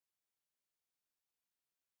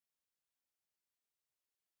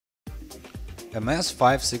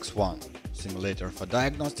MS561 Simulator for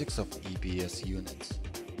Diagnostics of EPS Units.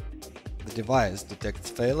 The device detects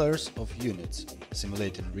failures of units,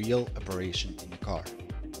 simulating real operation in a car.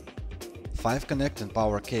 5 connect and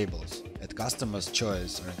power cables at customer's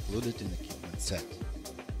choice are included in the equipment set.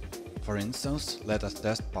 For instance, let us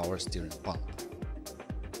test power steering pump.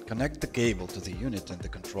 Connect the cable to the unit and the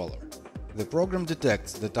controller. The program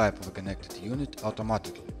detects the type of a connected unit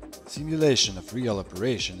automatically. Simulation of real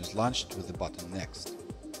operation is launched with the button Next.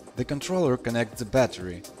 The controller connects the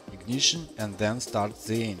battery, ignition and then starts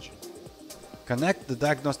the engine. Connect the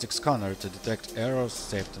diagnostic scanner to detect errors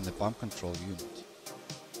saved in the pump control unit.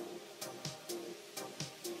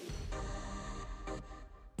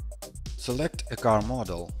 Select a car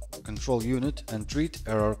model, control unit and treat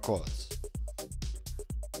error codes.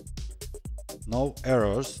 No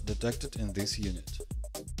errors detected in this unit.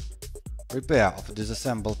 Repair of a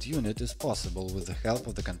disassembled unit is possible with the help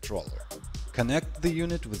of the controller. Connect the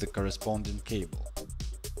unit with the corresponding cable.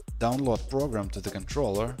 Download program to the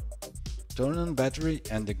controller. Turn on battery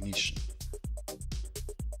and ignition.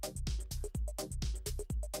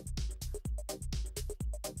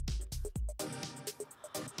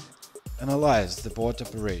 Analyze the board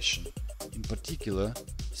operation, in particular,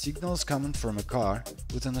 signals coming from a car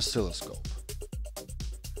with an oscilloscope.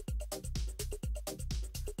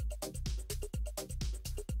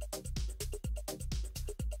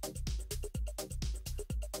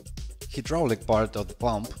 Hydraulic part of the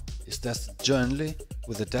pump is tested jointly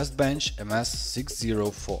with the test bench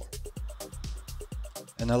MS664.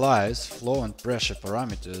 Analyze flow and pressure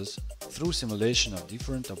parameters through simulation of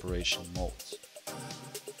different operation modes.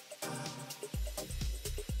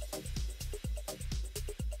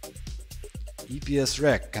 EPS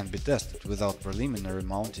rack can be tested without preliminary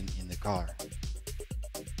mounting in the car.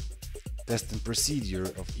 Testing procedure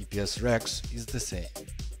of EPS racks is the same.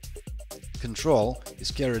 Control is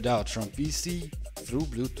carried out from PC through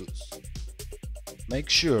Bluetooth. Make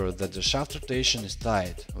sure that the shaft rotation is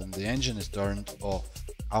tight when the engine is turned off.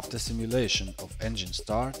 After simulation of engine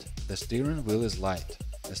start, the steering wheel is light,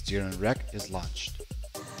 the steering rack is launched.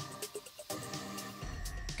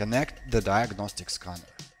 Connect the diagnostic scanner.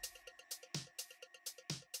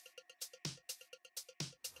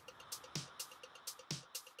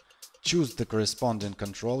 Choose the corresponding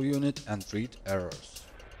control unit and treat errors.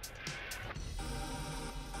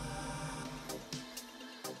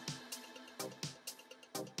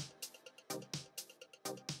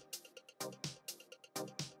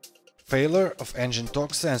 Failure of engine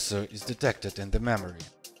torque sensor is detected in the memory.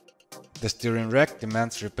 The steering rack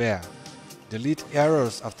demands repair. Delete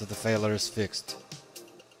errors after the failure is fixed.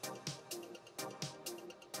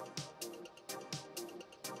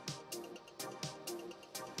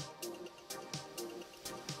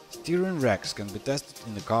 Steering racks can be tested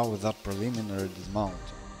in the car without preliminary dismounting.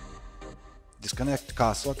 Disconnect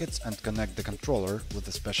car sockets and connect the controller with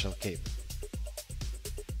a special cable.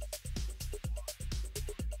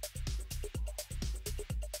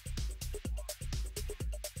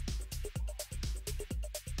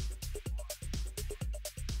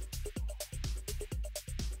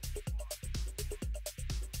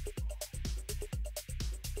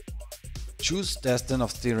 Choose testing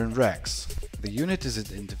of steering racks. The unit is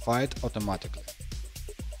identified automatically.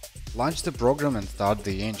 Launch the program and start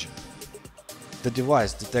the engine. The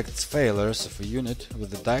device detects failures of a unit with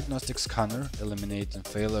the diagnostic scanner, eliminating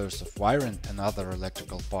failures of wiring and other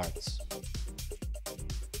electrical parts.